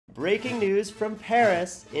Breaking news from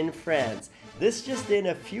Paris in France. This just in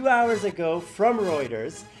a few hours ago from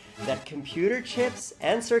Reuters that computer chips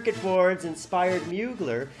and circuit boards inspired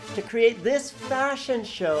Mugler to create this fashion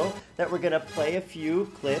show that we're going to play a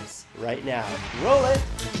few clips right now. Roll it!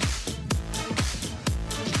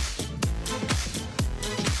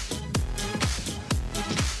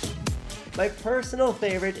 My personal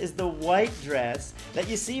favorite is the white dress that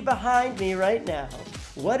you see behind me right now.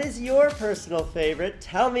 What is your personal favorite?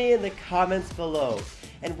 Tell me in the comments below.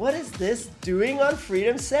 And what is this doing on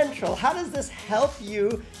Freedom Central? How does this help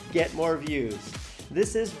you get more views?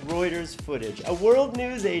 This is Reuters footage, a world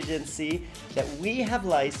news agency that we have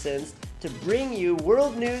licensed to bring you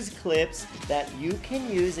world news clips that you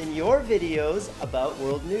can use in your videos about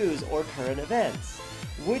world news or current events.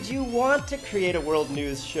 Would you want to create a world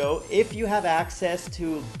news show if you have access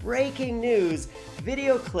to breaking news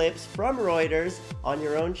video clips from Reuters on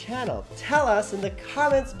your own channel? Tell us in the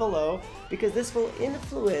comments below because this will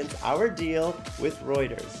influence our deal with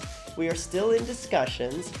Reuters. We are still in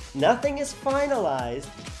discussions, nothing is finalized,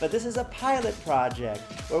 but this is a pilot project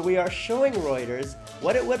where we are showing Reuters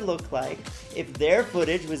what it would look like if their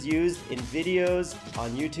footage was used in videos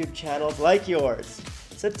on YouTube channels like yours.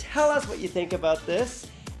 So tell us what you think about this,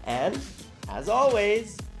 and as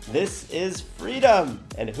always, this is Freedom.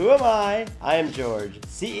 And who am I? I am George,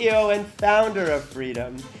 CEO and founder of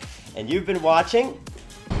Freedom, and you've been watching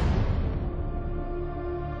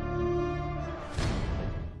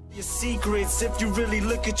Your secrets. If you really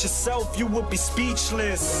look at yourself, you would be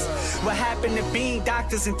speechless. What happened to being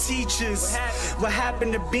doctors and teachers? What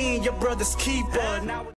happened to being your brother's keeper? Now